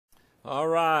All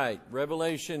right,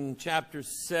 Revelation chapter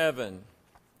 7.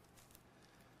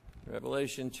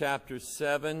 Revelation chapter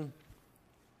 7.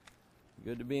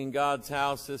 Good to be in God's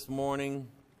house this morning.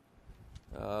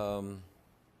 Brian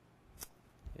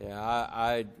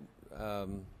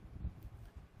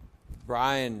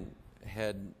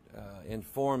had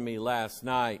informed me last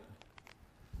night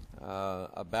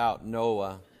about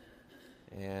Noah,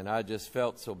 and I just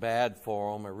felt so bad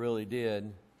for him. I really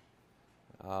did.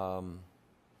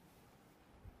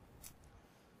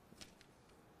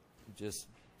 Just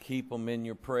keep them in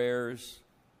your prayers.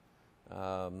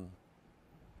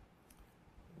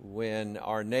 When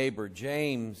our neighbor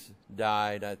James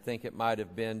died, I think it might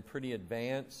have been pretty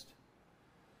advanced.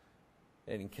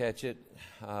 They didn't catch it.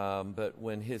 But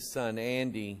when his son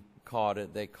Andy caught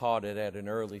it, they caught it at an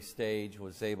early stage,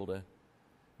 was able to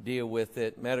deal with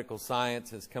it. Medical science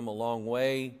has come a long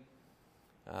way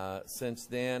since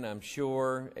then, I'm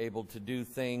sure, able to do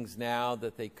things now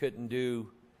that they couldn't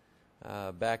do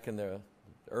back in the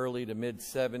early to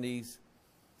mid-70s.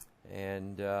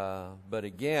 And but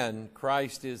again,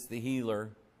 Christ is the healer,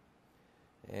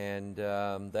 and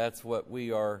that's what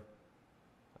we are.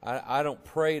 I don't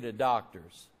pray to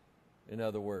doctors, in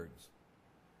other words.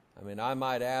 I mean, I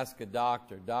might ask a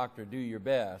doctor, "Doctor, do your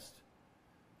best."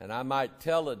 And I might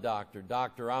tell a doctor,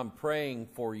 "Doctor, I'm praying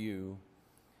for you,"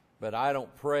 but I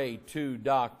don't pray to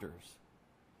doctors.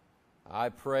 I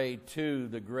pray to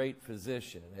the great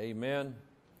physician. Amen.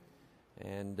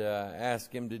 And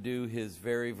ask him to do his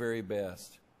very, very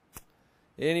best.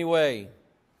 Anyway,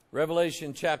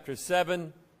 Revelation chapter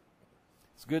 7.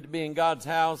 It's good to be in God's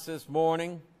house this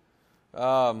morning.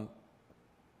 The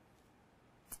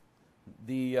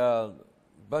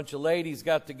bunch of ladies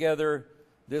got together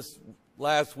this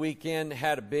last weekend,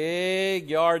 had a big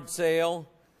yard sale,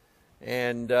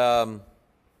 and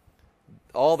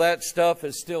all that stuff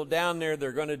is still down there.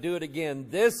 They're going to do it again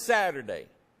this Saturday.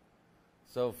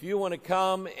 So if you want to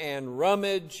come and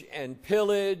rummage and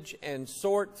pillage and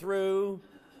sort through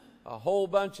a whole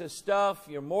bunch of stuff,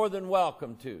 you're more than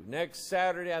welcome to. Next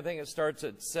Saturday, I think it starts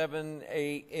at 7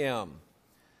 a.m.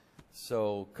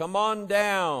 So come on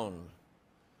down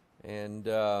and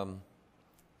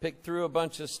pick through a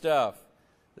bunch of stuff.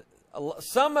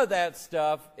 Some of that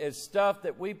stuff is stuff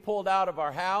that we pulled out of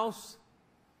our house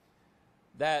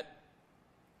that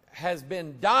has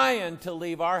been dying to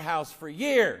leave our house for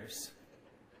years.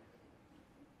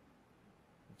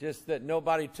 Just that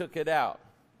nobody took it out.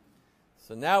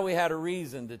 So now we had a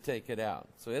reason to take it out.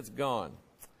 So it's gone.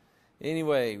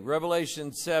 Anyway,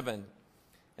 Revelation 7.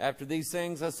 After these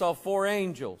things I saw 4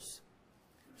 angels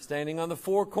standing on the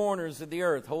 4 corners of the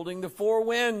earth, holding the 4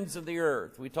 winds of the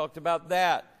earth. We talked about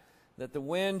that the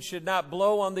wind should not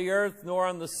blow on the earth, nor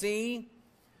on the sea,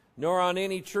 nor on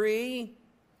any tree.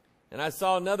 And I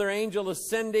saw another angel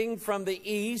ascending from the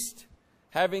east,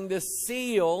 having the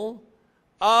seal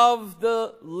of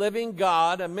the living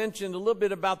God. I mentioned a little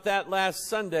bit about that last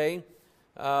Sunday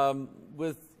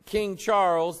with King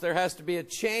Charles. There has to be a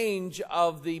change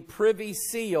of the privy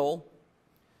seal,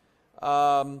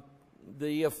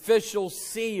 the official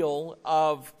seal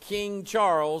of King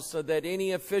Charles, so that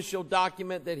any official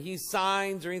document that he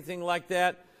signs or anything like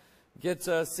that gets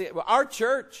a seal. Well, our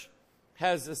church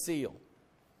has a seal.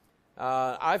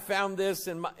 I found this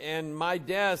in my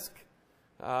desk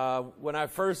when I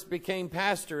first became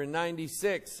pastor in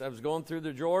 '96. I was going through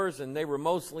the drawers and they were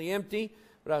mostly empty,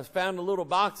 but I found a little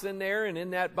box in there, and in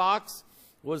that box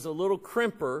was a little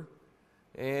crimper,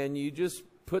 and you just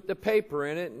put the paper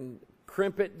in it and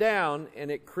crimp it down,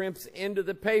 and it crimps into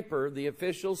the paper the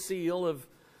official seal of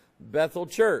Bethel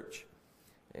Church.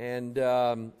 And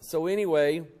so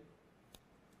anyway,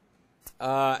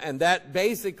 and that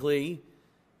basically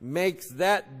makes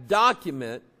that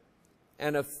document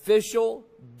an official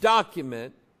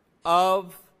document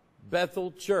of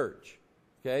Bethel Church.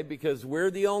 Okay, because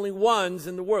we're the only ones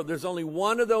in the world. There's only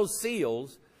one of those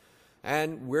seals,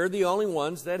 and we're the only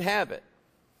ones that have it.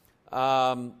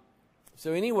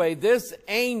 So anyway, this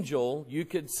angel, you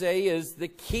could say, is the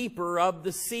keeper of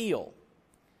the seal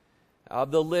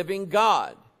of the living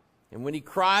God. And when he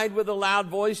cried with a loud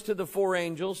voice to the 4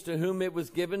 angels, to whom it was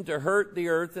given to hurt the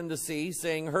earth and the sea,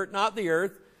 saying, "Hurt not the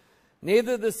earth,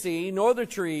 neither the sea, nor the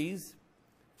trees,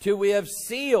 till we have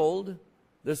sealed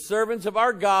the servants of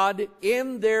our God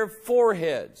in their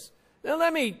foreheads." Now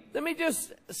let me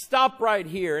just stop right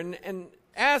here and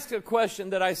ask a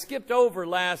question that I skipped over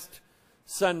last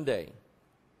Sunday.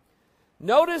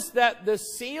 Notice that the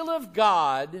seal of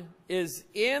God is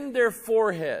in their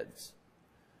foreheads.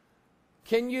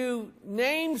 Can you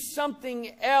name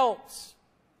something else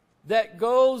that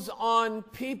goes on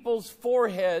people's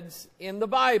foreheads in the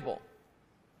Bible?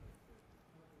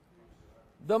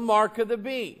 the mark of the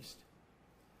beast.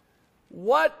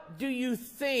 What do you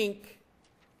think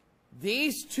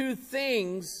these two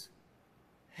things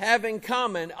have in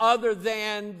common other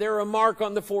than they're a mark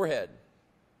on the forehead?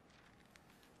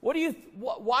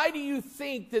 Why do you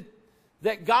think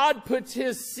that God puts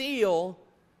His seal,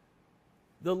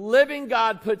 the living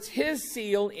God puts His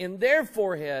seal in their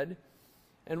forehead?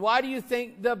 And why do you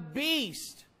think the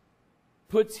beast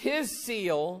puts his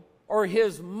seal or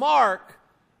his mark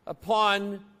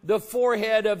upon the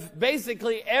forehead of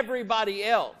basically everybody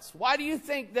else? Why do you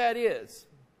think that is?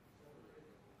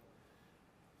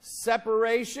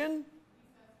 Separation?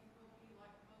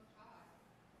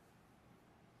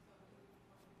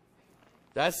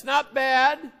 That's not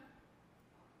bad.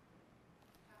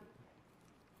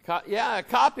 Yeah, a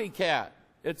copycat.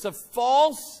 It's a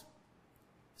false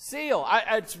seal.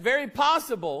 It's very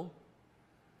possible,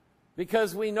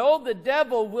 because we know the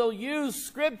devil will use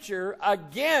Scripture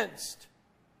against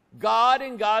God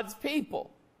and God's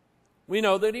people. We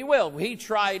know that he will. He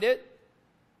tried it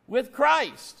with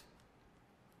Christ.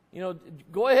 You know,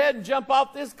 go ahead and jump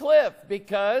off this cliff,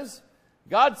 because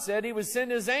God said He would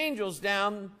send His angels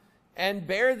down and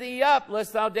bear thee up,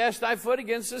 lest thou dash thy foot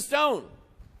against a stone.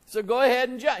 So go ahead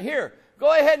and jump. Here,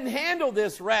 go ahead and handle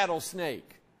this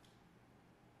rattlesnake.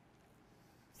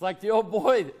 It's like the old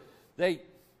boy,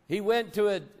 he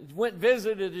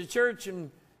visited a church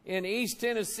in East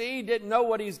Tennessee, didn't know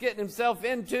what he's getting himself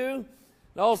into. And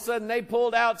all of a sudden they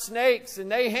pulled out snakes and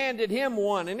they handed him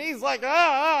one. And he's like,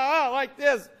 like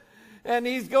this. And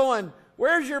he's going,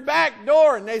 "Where's your back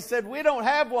door?" And they said, "We don't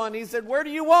have one." He said, "Where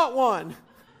do you want one?"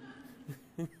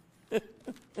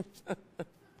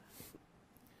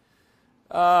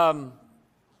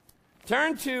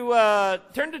 Turn to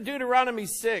Deuteronomy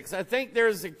 6. I think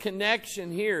there's a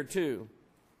connection here too.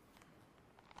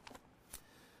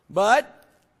 But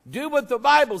do what the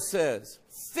Bible says.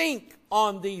 Think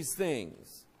on these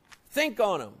things. Think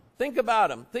on them. Think about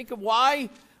them. Think of why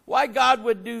God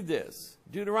would do this.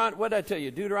 What did I tell you?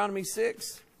 Deuteronomy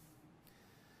 6.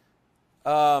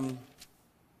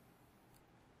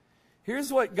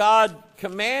 Here's what God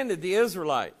commanded the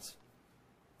Israelites.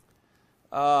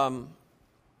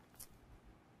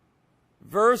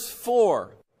 Verse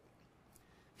 4.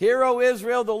 Hear, O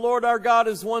Israel, the Lord our God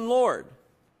is one Lord.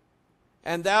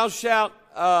 And thou shalt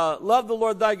love the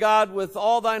Lord thy God with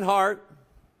all thine heart,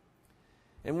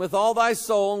 and with all thy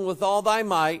soul, and with all thy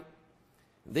might.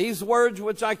 These words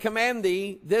which I command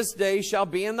thee this day shall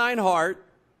be in thine heart.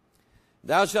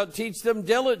 Thou shalt teach them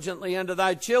diligently unto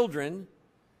thy children,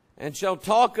 and shalt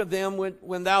talk of them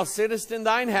when thou sittest in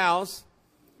thine house,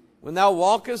 when thou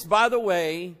walkest by the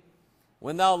way,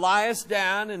 when thou liest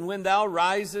down, and when thou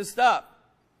risest up.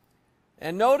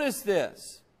 And notice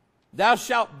this. Thou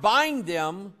shalt bind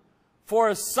them for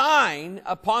a sign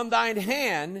upon thine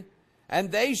hand,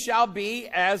 and they shall be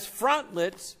as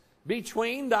frontlets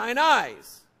between thine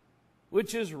eyes,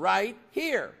 which is right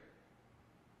here.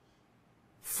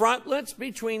 Frontlets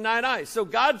between thine eyes. So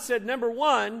God said, number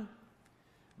one,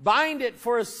 bind it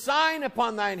for a sign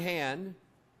upon thine hand,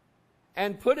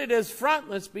 and put it as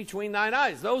frontlets between thine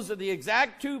eyes. Those are the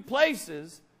exact two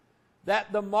places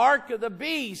that the mark of the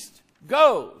beast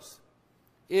goes.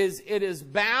 It is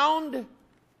bound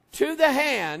to the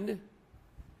hand,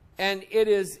 and it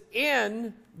is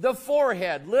in the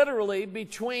forehead, literally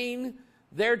between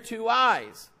their two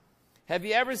eyes. Have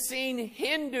you ever seen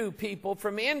Hindu people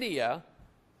from India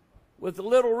with a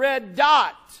little red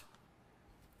dot?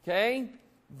 Okay?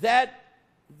 The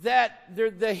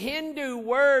Hindu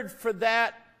word for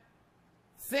that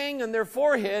thing on their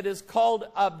forehead is called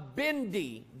a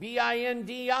bindi,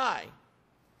 B-I-N-D-I.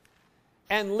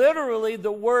 And literally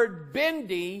the word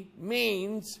bindi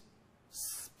means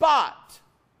spot.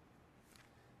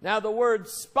 Now the word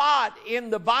spot in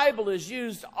the Bible is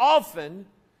used often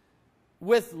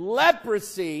with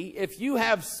leprosy. If you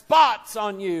have spots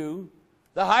on you,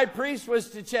 the high priest was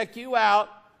to check you out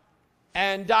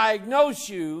and diagnose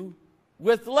you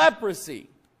with leprosy.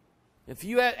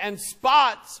 And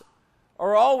spots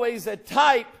are always a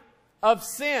type of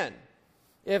sin.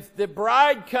 If the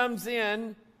bride comes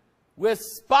in with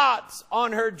spots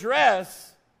on her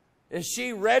dress, is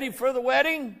she ready for the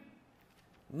wedding?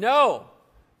 No.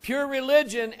 Pure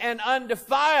religion and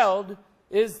undefiled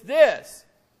is this,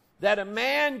 that a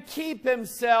man keep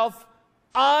himself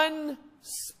unspotted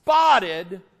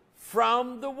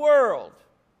from the world.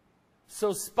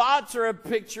 So spots are a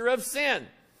picture of sin.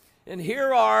 And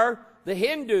here are the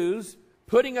Hindus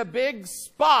putting a big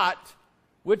spot,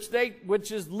 which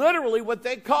is literally what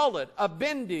they call it, a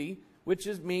bindi, which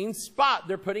means spot.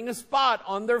 They're putting a spot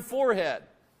on their forehead.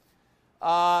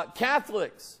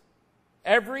 Catholics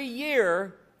every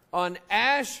year on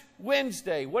Ash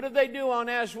Wednesday. What do they do on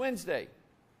Ash Wednesday?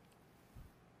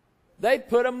 They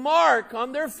put a mark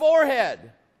on their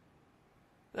forehead.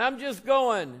 And I'm just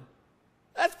going,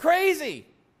 that's crazy.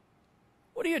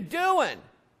 What are you doing?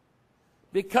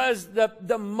 Because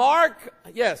the mark,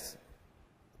 yes.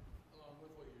 Along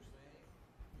with what you're saying,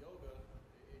 in yoga,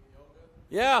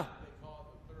 Yeah. they call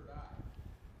it the third eye.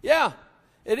 Yeah,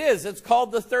 it is. It's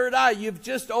called the third eye. You've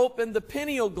just opened the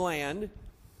pineal gland.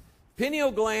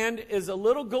 Pineal gland is a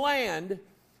little gland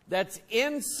that's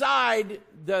inside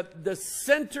the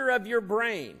center of your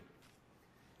brain.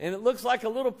 And it looks like a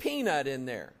little peanut in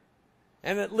there.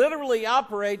 And it literally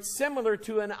operates similar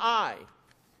to an eye.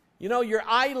 You know, your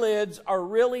eyelids are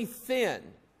really thin.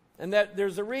 And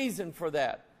there's a reason for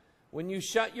that. When you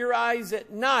shut your eyes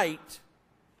at night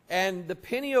and the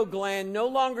pineal gland no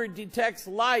longer detects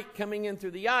light coming in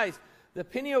through the eyes, the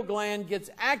pineal gland gets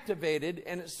activated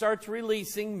and it starts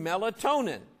releasing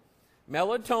melatonin.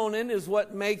 Melatonin is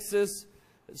what makes us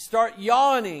start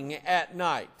yawning at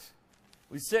night.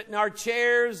 We sit in our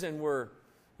chairs and we're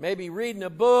maybe reading a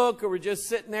book, or we're just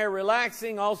sitting there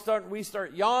relaxing. We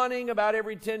start yawning about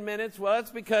every 10 minutes. Well,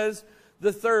 that's because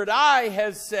the third eye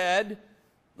has said,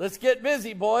 let's get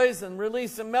busy, boys, and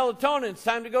release some melatonin. It's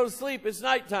time to go to sleep. It's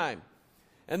nighttime.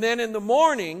 And then in the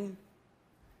morning,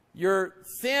 your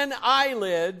thin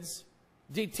eyelids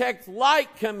detect light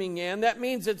coming in. That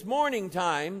means it's morning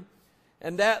time.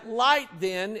 And that light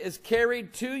then is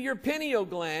carried to your pineal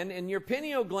gland, and your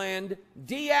pineal gland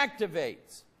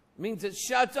deactivates. It means it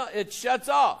shuts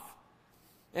off.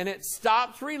 And it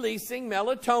stops releasing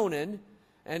melatonin,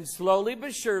 and slowly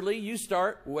but surely you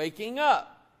start waking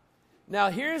up. Now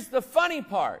here's the funny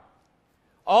part.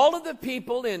 All of the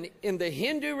people in the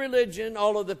Hindu religion,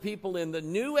 all of the people in the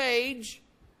New Age,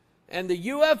 and the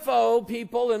UFO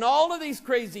people, and all of these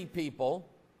crazy people,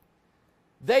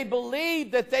 they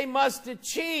believe that they must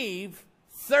achieve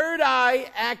third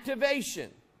eye activation.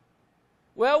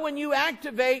 Well, when you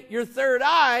activate your third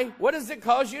eye, what does it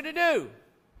cause you to do?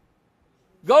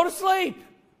 Go to sleep.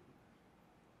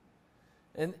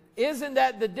 And isn't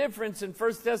that the difference in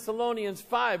 1 Thessalonians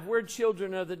 5? We're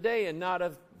children of the day and not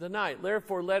of the night.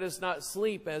 Therefore, let us not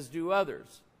sleep as do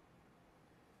others.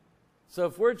 So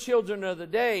if we're children of the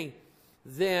day,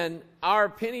 then our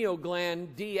pineal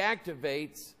gland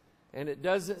deactivates and it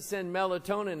doesn't send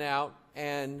melatonin out,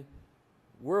 and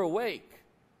we're awake.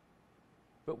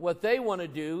 But what they want to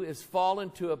do is fall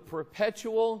into a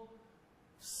perpetual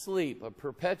sleep, a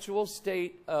perpetual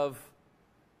state of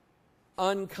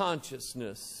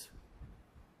unconsciousness.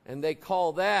 And they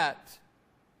call that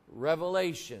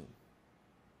revelation.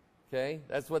 Okay?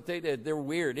 That's what they did. They're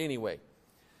weird anyway.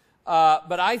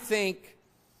 But I think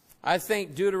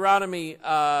Deuteronomy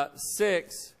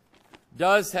 6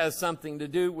 does have something to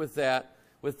do with that,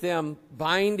 with them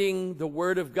binding the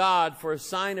word of God for a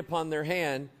sign upon their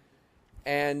hand,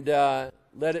 and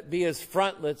let it be as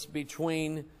frontlets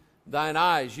between thine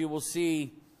eyes. You will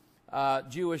see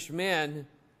Jewish men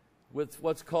with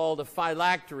what's called a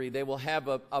phylactery. They will have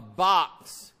a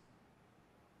box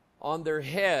on their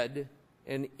head,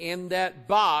 and in that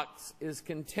box is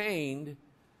contained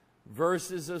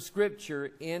verses of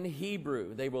Scripture in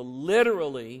Hebrew. They will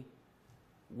literally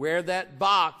wear that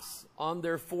box on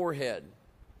their forehead.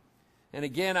 And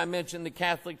again, I mentioned the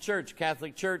Catholic Church.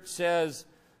 Catholic Church says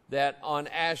that on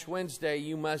Ash Wednesday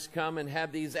you must come and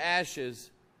have these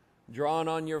ashes drawn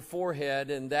on your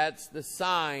forehead, and that's the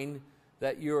sign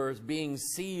that you're being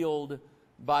sealed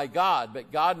by God.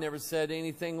 But God never said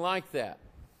anything like that.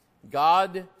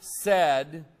 God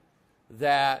said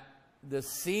that the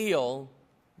seal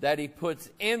that He puts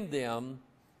in them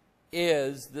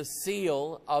is the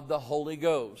seal of the Holy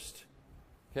Ghost.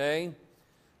 Okay?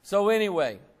 So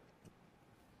anyway,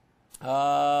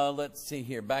 let's see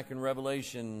here. Back in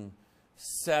Revelation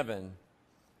 7,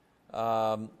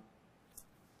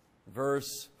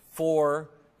 verse 4,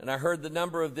 and I heard the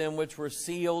number of them which were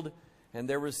sealed, and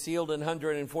there were sealed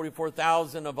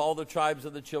 144,000 of all the tribes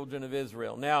of the children of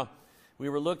Israel. Now, we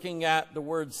were looking at the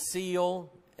word seal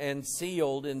and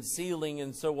sealed and sealing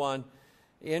and so on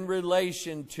in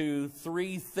relation to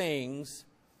three things.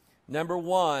 Number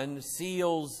one,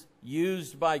 seals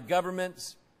used by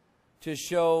governments to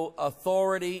show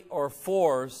authority or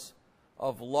force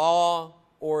of law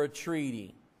or a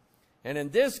treaty. And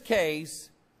in this case,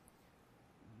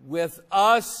 with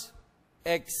us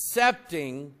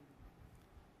accepting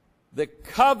the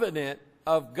covenant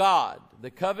of God, the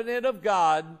covenant of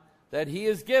God that He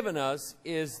has given us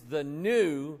is the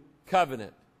new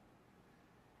covenant.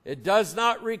 It does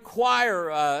not require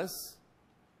us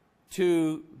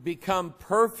to become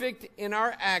perfect in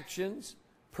our actions,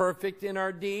 perfect in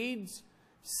our deeds,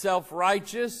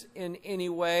 self-righteous in any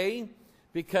way,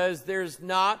 because there's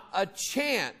not a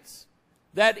chance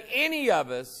that any of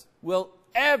us will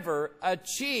ever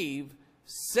achieve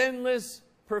sinless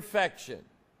perfection.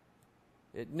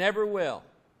 It never will.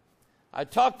 I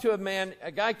talked to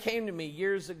a guy came to me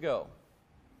years ago,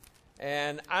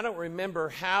 and I don't remember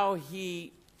how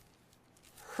he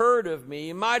heard of me.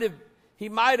 He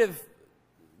might have,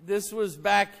 this was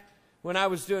back when I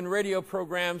was doing radio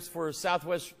programs for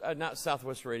not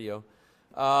Southwest Radio,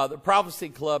 the Prophecy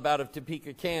Club out of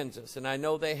Topeka, Kansas. And I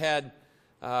know they had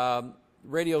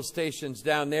radio stations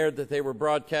down there that they were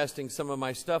broadcasting some of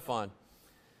my stuff on.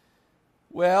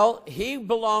 Well, he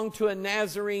belonged to a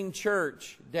Nazarene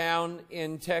church down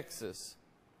in Texas.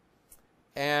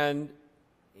 And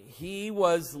he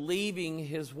was leaving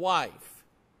his wife.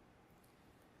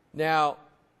 Now,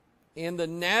 in the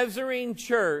Nazarene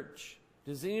church,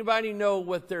 does anybody know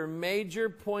what their major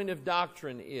point of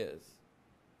doctrine is?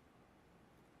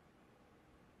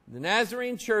 The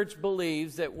Nazarene church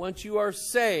believes that once you are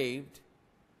saved,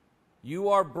 you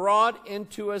are brought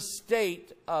into a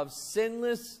state of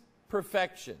sinless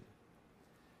perfection,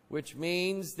 which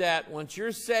means that once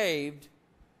you're saved,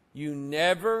 you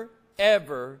never,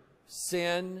 ever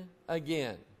sin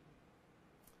again.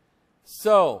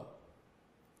 So,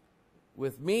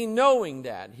 with me knowing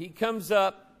that, he comes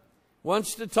up,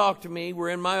 wants to talk to me. We're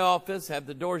in my office, have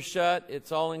the door shut.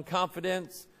 It's all in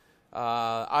confidence.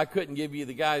 I couldn't give you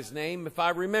the guy's name if I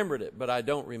remembered it, but I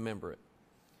don't remember it.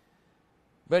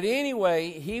 But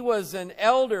anyway, he was an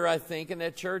elder, I think, in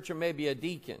that church, or maybe a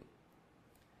deacon.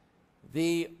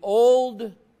 The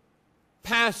old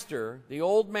pastor, the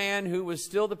old man who was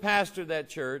still the pastor of that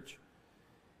church,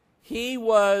 he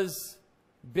was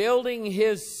building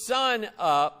his son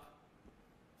up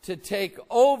to take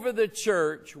over the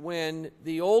church when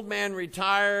the old man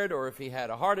retired, or if he had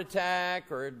a heart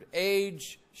attack or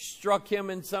age struck him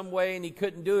in some way and he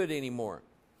couldn't do it anymore.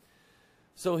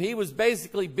 So he was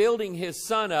basically building his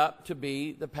son up to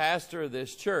be the pastor of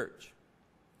this church.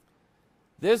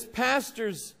 This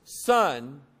pastor's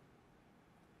son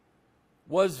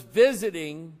was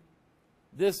visiting,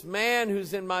 this man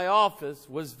who's in my office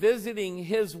was visiting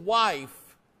his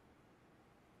wife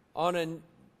on a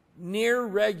near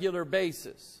regular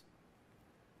basis.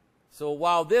 So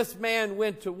while this man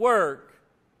went to work,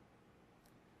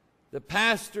 the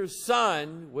pastor's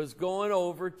son was going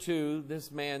over to this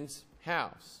man's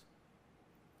house.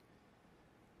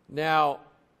 Now,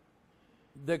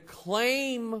 the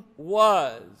claim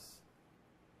was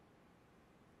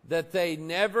that they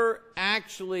never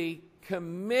actually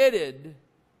committed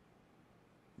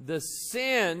the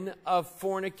sin of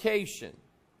fornication.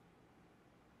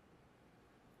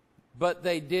 But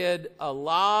they did a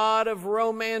lot of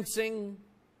romancing,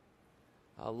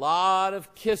 a lot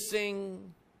of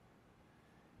kissing,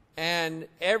 and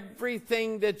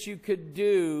everything that you could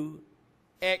do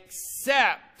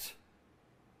except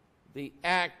the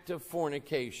act of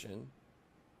fornication.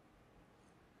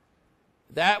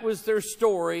 That was their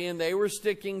story, and they were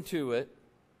sticking to it.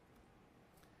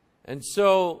 And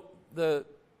so the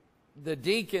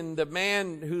deacon, the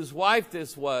man whose wife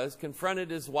this was, confronted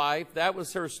his wife. That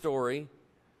was her story.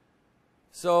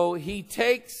 So he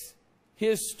takes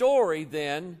his story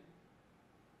then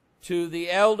to the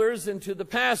elders and to the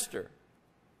pastor,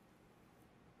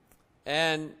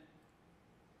 and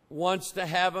wants to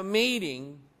have a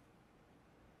meeting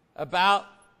about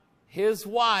his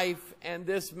wife and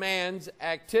this man's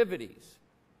activities.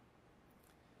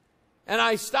 And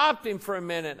I stopped him for a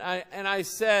minute, and I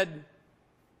said,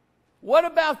 what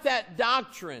about that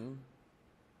doctrine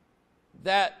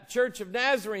that Church of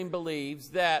Nazarene believes,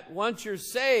 that once you're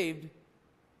saved,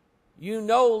 you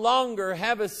no longer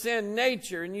have a sin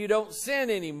nature and you don't sin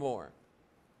anymore?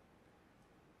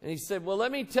 And he said, well,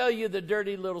 let me tell you the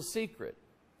dirty little secret.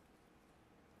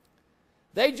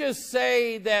 They just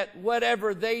say that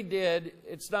whatever they did,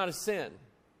 it's not a sin.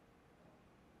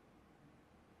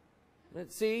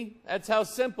 Let's see, that's how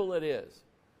simple it is.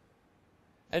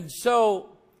 And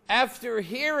so, after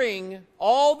hearing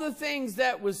all the things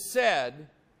that was said,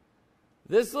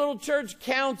 this little church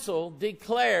council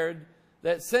declared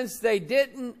that since they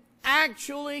didn't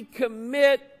actually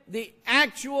commit the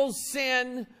actual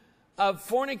sin of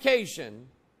fornication,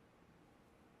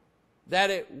 that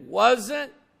it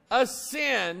wasn't a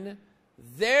sin,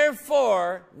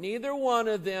 therefore neither one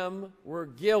of them were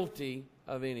guilty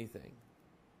of anything.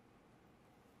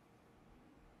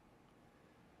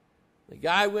 The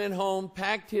guy went home,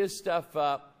 packed his stuff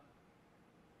up,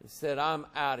 and said, I'm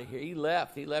out of here. He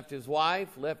left. He left his wife,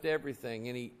 left everything,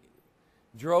 and he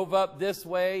drove up this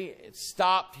way,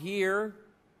 stopped here,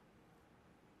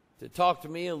 to talk to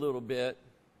me a little bit.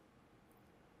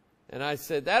 And I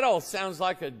said, that all sounds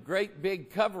like a great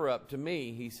big cover-up to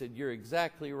me. He said, you're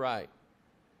exactly right.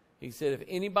 He said, if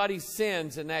anybody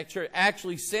sins in that church,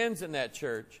 actually sins in that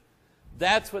church,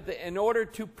 that's what in order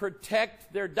to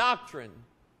protect their doctrine,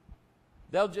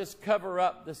 they'll just cover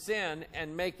up the sin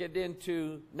and make it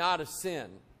into not a sin.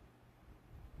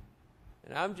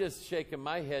 And I'm just shaking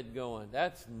my head going,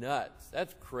 that's nuts.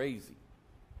 That's crazy.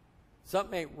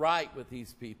 Something ain't right with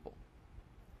these people.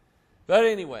 But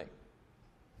anyway,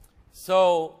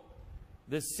 so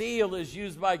the seal is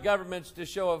used by governments to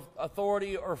show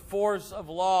authority or force of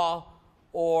law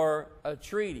or a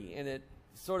treaty. And it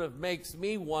sort of makes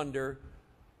me wonder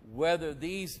whether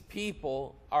these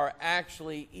people are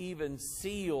actually even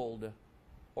sealed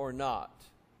or not.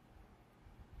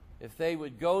 If they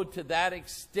would go to that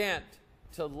extent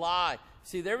to lie.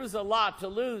 See, there was a lot to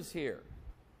lose here.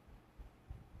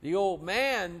 The old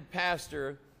man,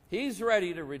 pastor, he's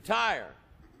ready to retire.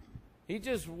 He's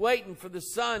just waiting for the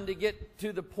son to get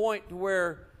to the point to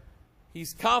where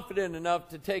he's confident enough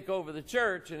to take over the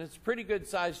church, and it's a pretty good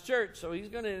sized church, so he's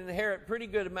going to inherit a pretty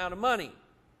good amount of money.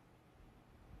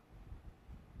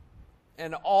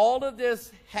 And all of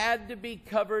this had to be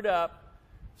covered up,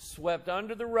 swept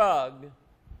under the rug,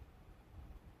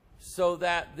 so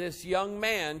that this young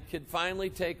man could finally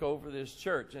take over this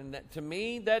church. And that, to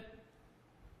me, that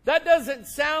doesn't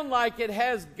sound like it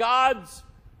has God's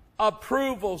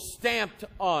approval stamped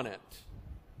on it.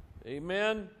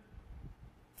 Amen.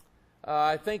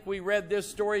 I think we read this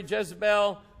story,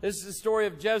 Jezebel. This is the story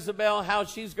of Jezebel, how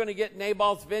she's going to get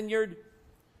Naboth's vineyard.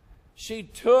 She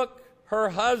took her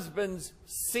husband's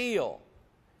seal.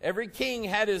 Every king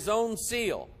had his own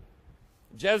seal.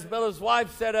 Jezebel, his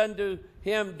wife, said unto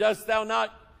him, Dost thou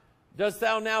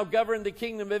now govern the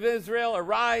kingdom of Israel?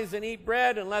 Arise and eat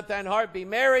bread, and let thine heart be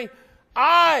merry.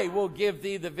 I will give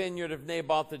thee the vineyard of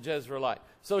Naboth the Jezreelite.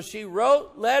 So she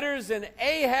wrote letters in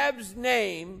Ahab's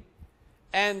name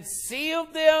and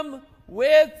sealed them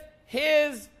with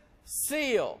his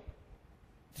seal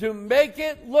to make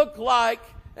it look like,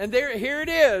 and here it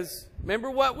is. Remember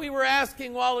what we were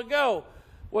asking a while ago.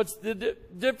 What's the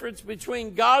difference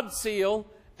between God's seal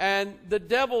and the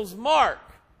devil's mark?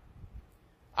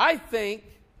 I think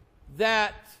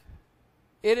that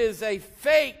it is a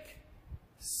fake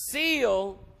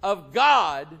seal of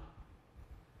God,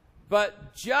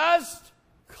 but just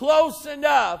close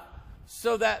enough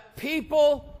so that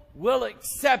people will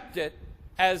accept it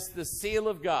as the seal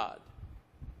of God.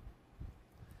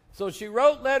 So she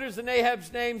wrote letters in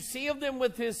Ahab's name, sealed them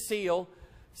with his seal,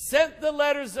 sent the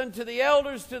letters unto the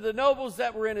elders, to the nobles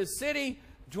that were in his city,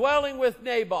 dwelling with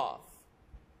Naboth.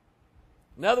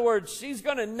 In other words, she's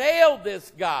going to nail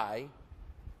this guy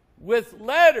with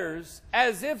letters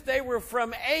as if they were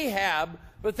from Ahab,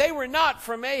 but they were not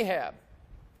from Ahab.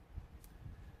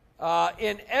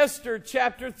 In Esther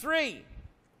chapter 3,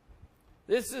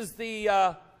 this is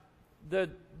the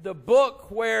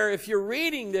book where, if you're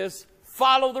reading this,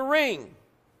 follow the ring.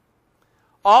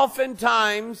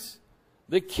 Oftentimes,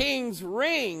 the king's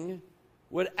ring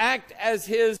would act as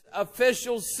his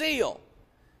official seal.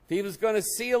 If he was going to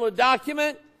seal a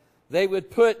document, they would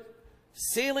put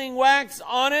sealing wax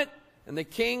on it, and the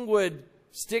king would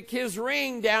stick his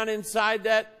ring down inside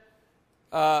that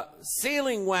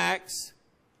sealing wax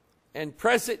and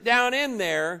press it down in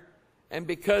there. And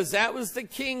because that was the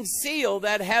king's seal,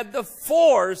 that had the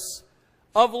force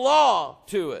of law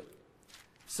to it.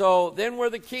 So then were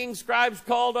the king's scribes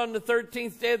called on the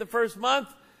 13th day of the first month,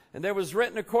 and there was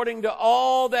written according to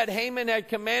all that Haman had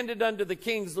commanded unto the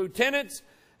king's lieutenants,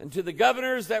 and to the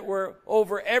governors that were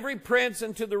over every prince,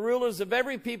 and to the rulers of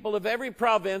every people of every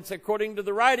province, according to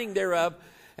the writing thereof,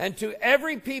 and to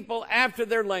every people after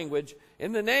their language.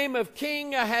 In the name of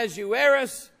King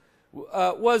Ahasuerus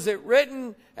was it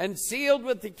written and sealed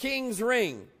with the king's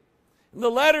ring. And the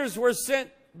letters were sent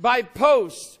by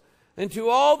post into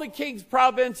all the king's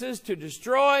provinces, to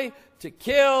destroy, to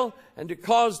kill, and to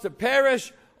cause to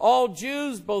perish all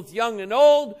Jews, both young and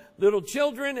old, little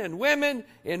children and women,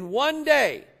 in one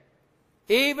day,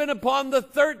 even upon the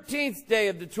 13th day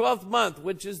of the 12th month,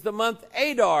 which is the month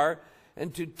Adar,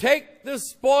 and to take the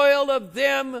spoil of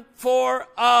them for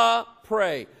a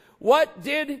prey. What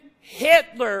did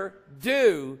Hitler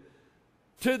do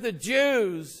to the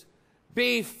Jews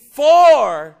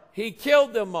before he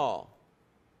killed them all?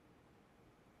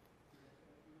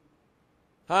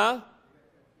 Huh?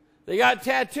 They got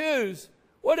tattoos.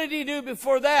 What did he do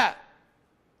before that?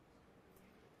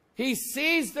 He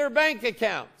seized their bank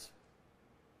accounts.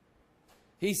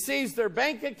 He seized their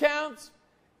bank accounts.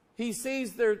 He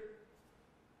seized their...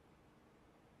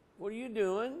 What are you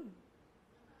doing?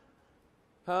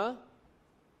 Huh?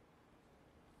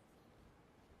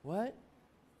 What?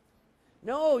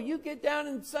 No, you get down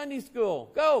in Sunday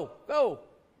school. Go, go.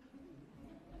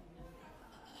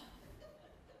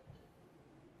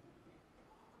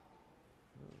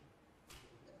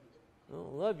 I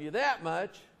don't love you that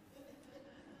much.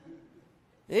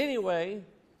 Anyway,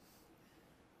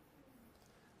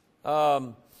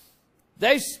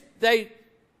 they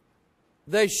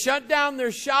shut down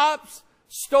their shops,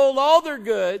 stole all their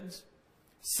goods,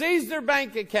 seized their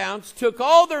bank accounts, took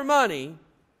all their money,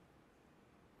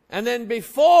 and then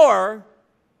before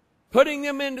putting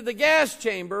them into the gas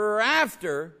chamber or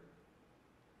after,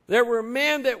 there were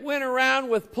men that went around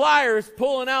with pliers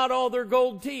pulling out all their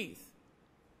gold teeth.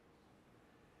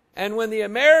 And when the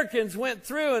Americans went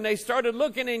through and they started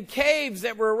looking in caves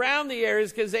that were around the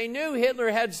areas because they knew Hitler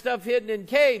had stuff hidden in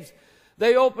caves,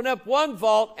 they opened up one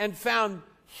vault and found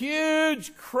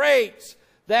huge crates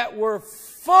that were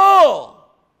full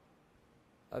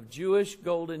of Jewish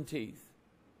golden teeth.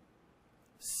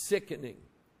 Sickening.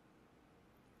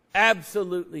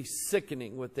 Absolutely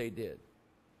sickening what they did.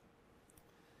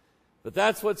 But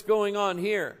that's what's going on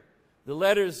here. The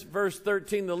letters, verse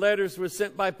 13, the letters were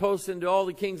sent by post into all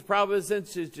the king's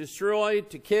provinces to destroy,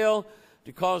 to kill,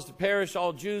 to cause to perish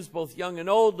all Jews, both young and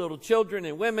old, little children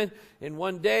and women, in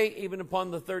one day, even upon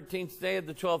the 13th day of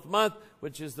the 12th month,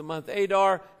 which is the month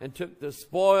Adar, and took the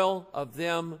spoil of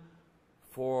them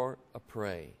for a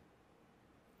prey.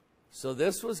 So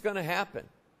this was going to happen.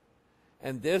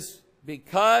 And this,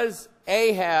 because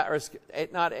Ahab, or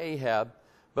not Ahab,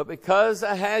 but because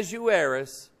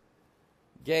Ahasuerus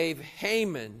gave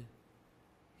Haman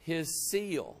his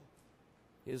seal,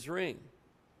 his ring.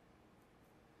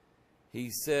 He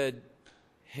said,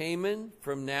 Haman,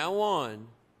 from now on,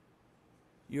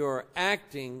 you are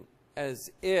acting as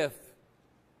if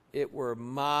it were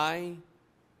my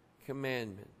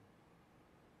commandment.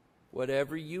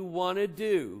 Whatever you want to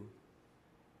do,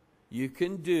 you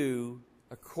can do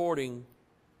according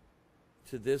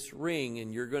to this ring,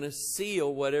 and you're going to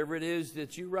seal whatever it is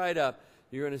that you write up.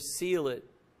 You're going to seal it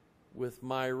with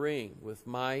my ring, with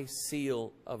my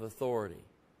seal of authority.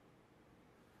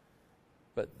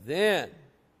 But then,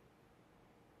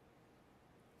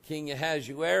 King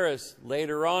Ahasuerus,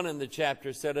 later on in the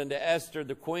chapter, said unto Esther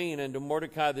the queen and to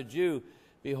Mordecai the Jew,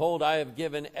 Behold, I have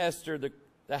given Esther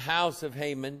the house of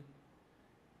Haman,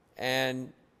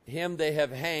 and him they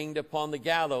have hanged upon the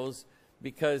gallows,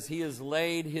 because he has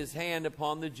laid his hand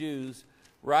upon the Jews.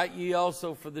 Write ye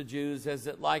also for the Jews, as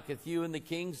it liketh you in the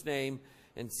king's name,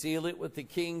 and seal it with the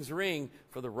king's ring.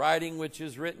 For the writing which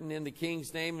is written in the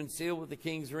king's name and sealed with the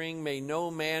king's ring may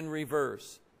no man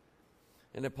reverse.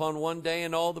 And upon one day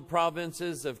in all the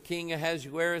provinces of King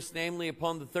Ahasuerus, namely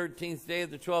upon the 13th day of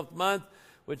the 12th month,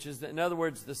 which is, in other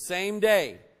words, the same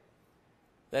day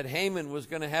that Haman was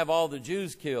going to have all the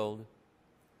Jews killed,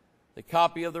 the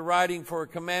copy of the writing for a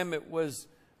commandment was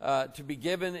to be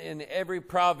given in every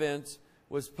province,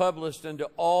 was published unto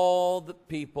all the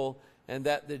people, and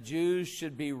that the Jews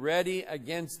should be ready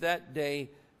against that day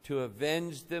to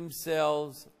avenge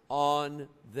themselves on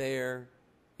their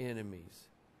enemies.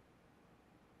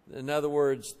 In other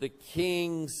words, the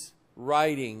king's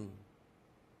writing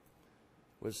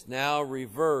was now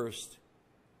reversed,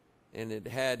 and it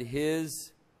had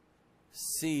his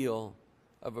seal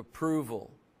of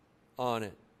approval on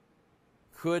it.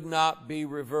 Could not be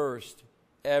reversed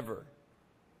ever.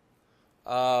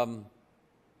 Oh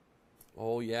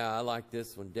yeah, I like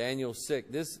this one. Daniel 6.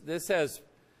 This has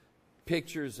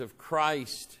pictures of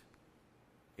Christ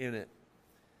in it.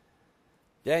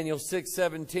 Daniel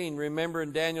 6:17. Remember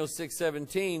in Daniel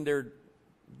 6:17,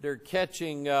 they're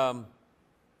catching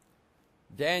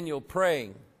Daniel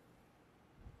praying.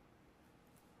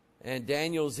 And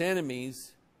Daniel's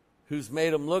enemies, who's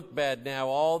made him look bad now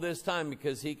all this time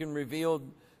because he can reveal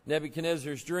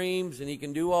Nebuchadnezzar's dreams and he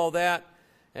can do all that.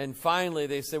 And finally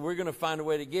they said, we're going to find a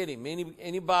way to get him.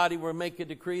 Anybody, we'll make a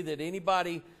decree that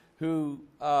anybody who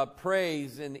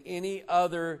prays in any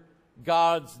other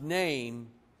God's name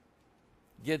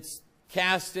gets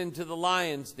cast into the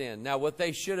lion's den. Now what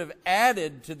they should have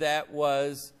added to that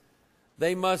was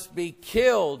they must be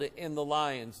killed in the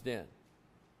lion's den.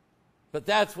 But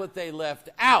that's what they left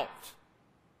out.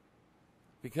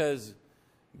 Because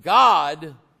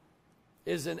God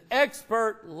is an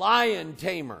expert lion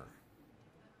tamer.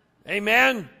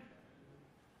 Amen?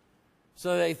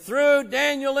 So they threw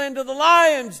Daniel into the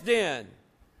lion's den.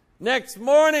 Next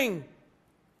morning,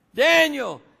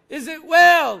 Daniel, is it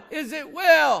well? Is it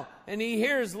well? And he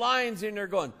hears lions in there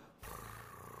going.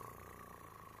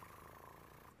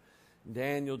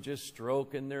 Daniel just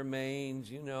stroking their manes,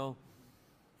 you know.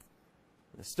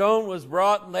 The stone was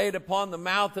brought and laid upon the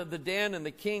mouth of the den, and the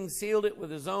king sealed it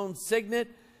with his own signet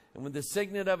and with the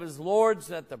signet of his lords,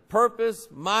 that the purpose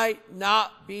might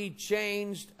not be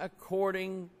changed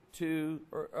according to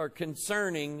or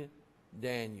concerning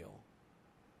Daniel.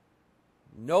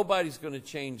 Nobody's going to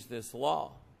change this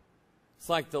law. It's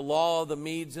like the law of the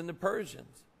Medes and the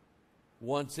Persians.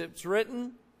 Once it's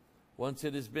written, once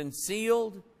it has been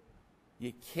sealed,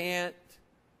 you can't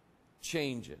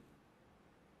change it.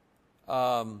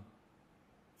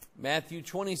 Matthew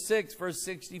 26, verse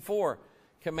 64.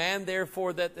 Command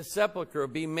therefore that the sepulchre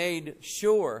be made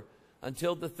sure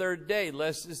until the third day,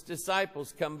 lest his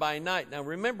disciples come by night. Now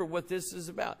remember what this is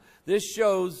about. This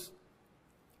shows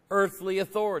earthly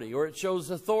authority, or it shows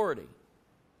authority.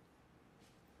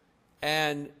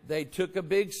 And they took a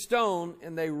big stone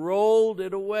and they rolled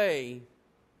it away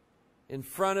in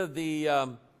front of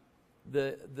the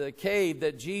cave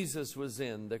that Jesus was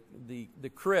in, the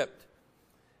crypt.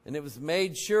 And it was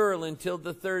made sure until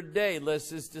the third day,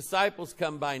 lest his disciples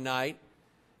come by night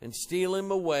and steal him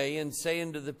away, and say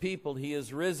unto the people, he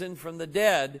is risen from the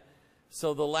dead,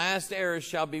 so the last error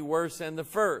shall be worse than the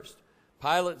first.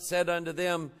 Pilate said unto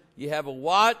them, ye have a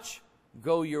watch,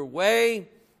 go your way,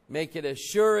 make it as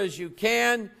sure as you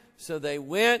can. So they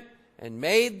went and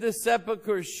made the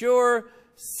sepulchre sure,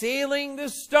 sealing the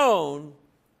stone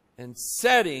and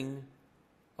setting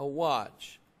a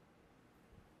watch.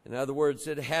 In other words,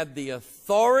 it had the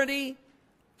authority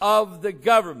of the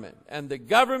government. And the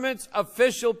government's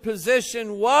official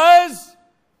position was,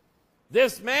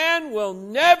 this man will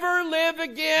never live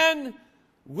again.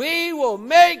 We will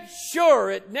make sure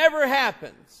it never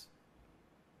happens.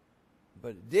 But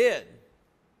it did.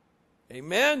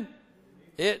 Amen?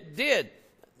 It did.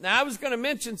 Now, I was going to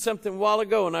mention something a while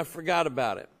ago and I forgot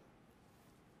about it.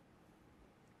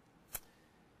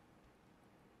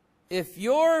 If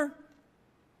you're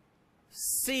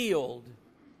sealed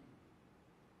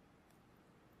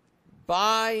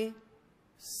by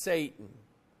Satan,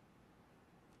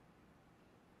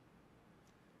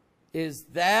 is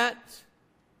that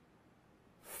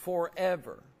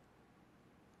forever?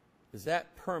 Is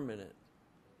that permanent?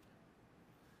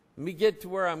 Let me get to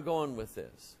where I'm going with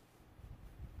this.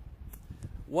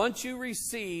 Once you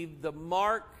receive the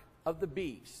mark of the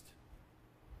beast,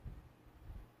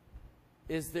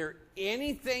 is there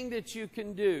anything that you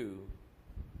can do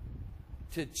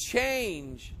to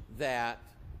change that,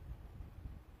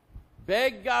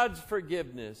 beg God's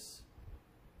forgiveness,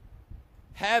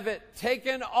 have it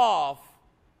taken off,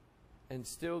 and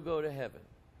still go to heaven?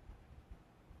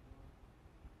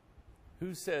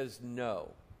 Who says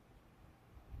no?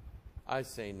 I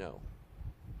say no.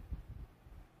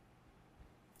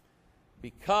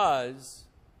 Because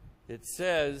it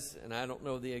says, and I don't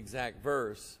know the exact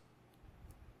verse,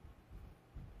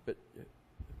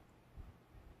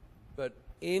 but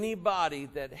anybody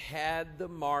that had the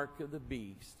mark of the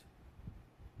beast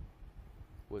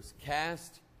was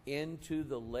cast into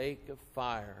the lake of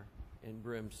fire and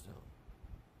brimstone.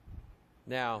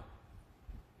 Now,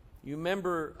 you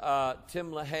remember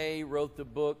Tim LaHaye wrote the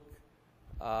book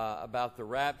about the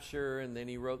rapture, and then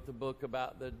he wrote the book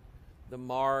about the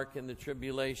mark and the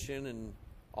tribulation and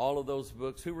all of those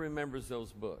books. Who remembers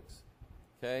those books?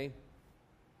 Okay.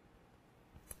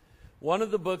 One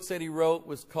of the books that he wrote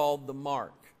was called The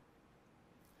Mark.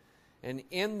 And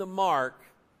in The Mark,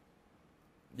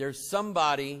 there's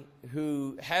somebody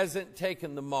who hasn't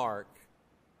taken the mark,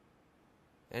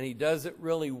 and he doesn't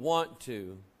really want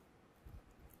to,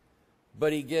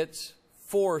 but he gets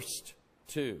forced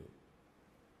to.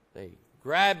 They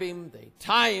grab him, they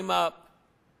tie him up,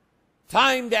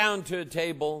 tie him down to a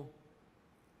table,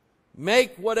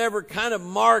 make whatever kind of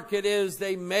mark it is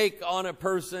they make on a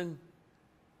person,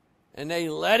 and they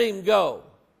let him go.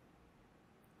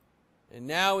 And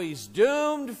now he's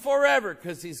doomed forever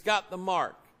because he's got the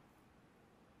mark.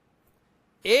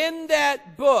 In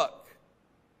that book,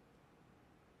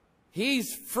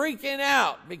 he's freaking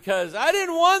out because I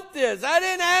didn't want this. I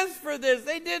didn't ask for this.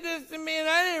 They did this to me and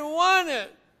I didn't want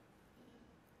it.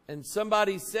 And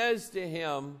somebody says to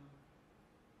him,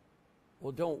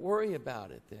 well, don't worry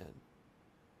about it then.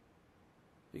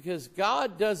 Because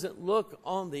God doesn't look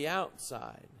on the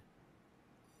outside.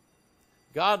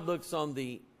 God looks on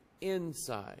the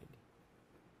inside.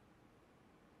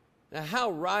 Now,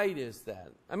 how right is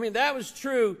that? I mean, that was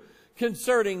true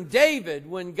concerning David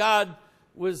when God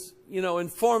was,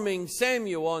 informing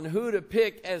Samuel on who to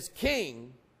pick as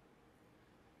king.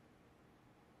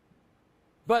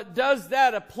 But does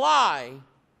that apply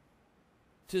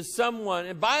to someone?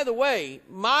 And by the way,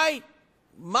 my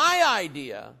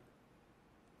idea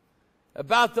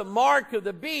about the mark of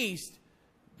the beast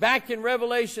back in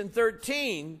Revelation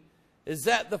 13 is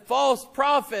that the false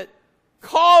prophet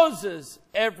causes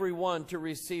everyone to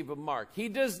receive a mark. He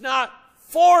does not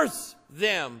force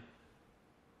them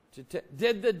to take.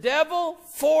 Did the devil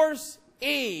force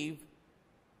Eve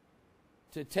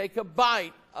to take a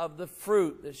bite of the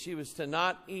fruit that she was to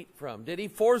not eat from? Did he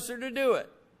force her to do it?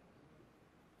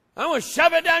 I'm going to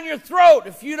shove it down your throat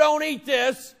if you don't eat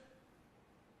this.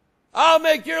 I'll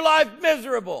make your life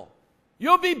miserable.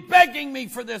 You'll be begging me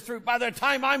for this fruit by the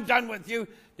time I'm done with you.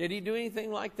 Did he do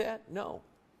anything like that? No.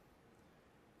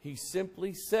 He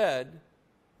simply said,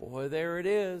 boy, there it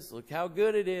is. Look how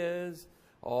good it is.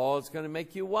 Oh, it's going to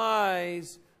make you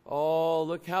wise. Oh,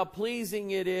 look how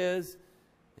pleasing it is.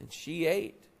 And she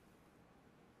ate.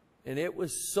 And it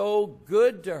was so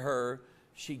good to her,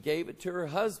 she gave it to her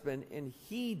husband, and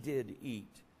he did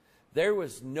eat. There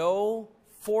was no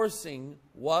forcing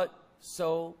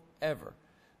whatsoever.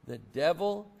 The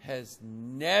devil has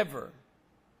never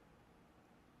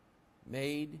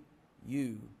made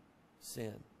you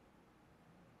sin.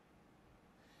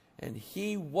 And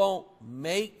he won't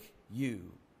make you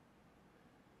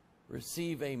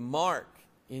receive a mark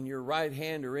in your right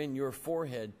hand or in your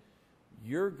forehead.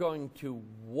 You're going to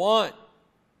want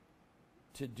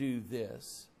to do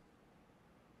this.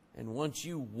 And once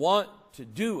you want to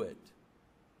do it,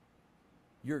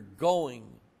 you're going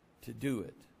to do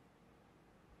it.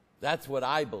 That's what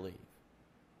I believe.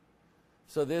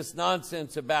 So this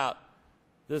nonsense about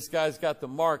this guy's got the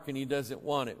mark and he doesn't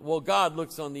want it. Well, God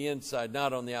looks on the inside,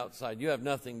 not on the outside. You have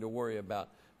nothing to worry about.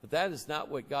 But that is not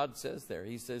what God says there.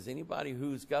 He says anybody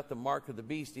who's got the mark of the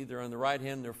beast, either on the right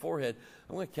hand or their forehead,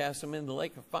 I'm going to cast them in the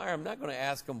lake of fire. I'm not going to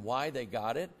ask them why they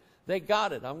got it. They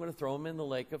got it. I'm going to throw them in the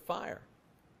lake of fire.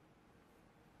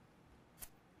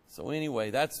 So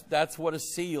anyway, that's what a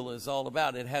seal is all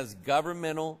about. It has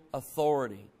governmental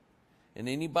authority. And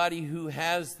anybody who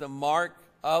has the mark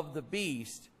of the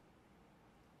beast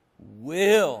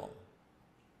will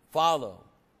follow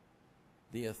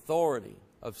the authority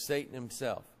of Satan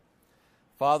himself.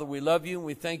 Father, we love you and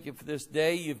we thank you for this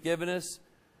day you've given us.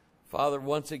 Father,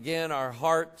 once again, our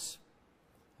hearts,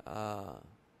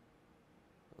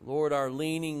 Lord, are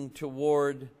leaning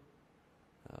toward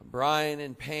Brian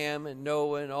and Pam and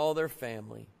Noah and all their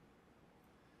family.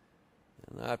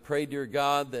 And I pray, dear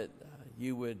God, that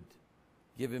you would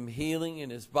give him healing in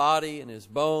his body and his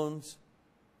bones.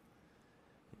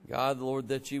 God, Lord,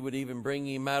 that you would even bring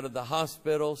him out of the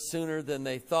hospital sooner than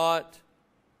they thought.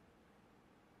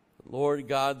 Lord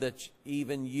God, that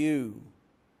even you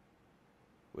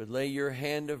would lay your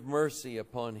hand of mercy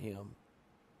upon him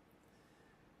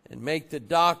and make the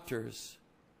doctors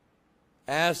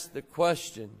ask the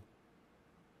question,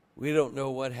 we don't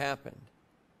know what happened.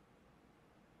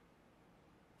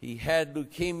 He had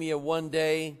leukemia one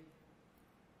day,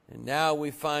 and now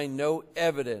we find no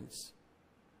evidence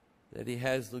that he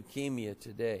has leukemia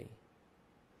today.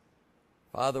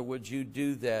 Father, would you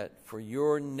do that for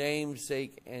your name's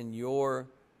sake and your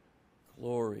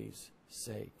glory's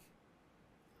sake?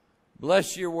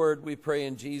 Bless your word, we pray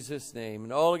in Jesus' name.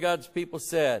 And all of God's people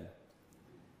said,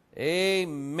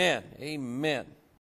 amen. Amen.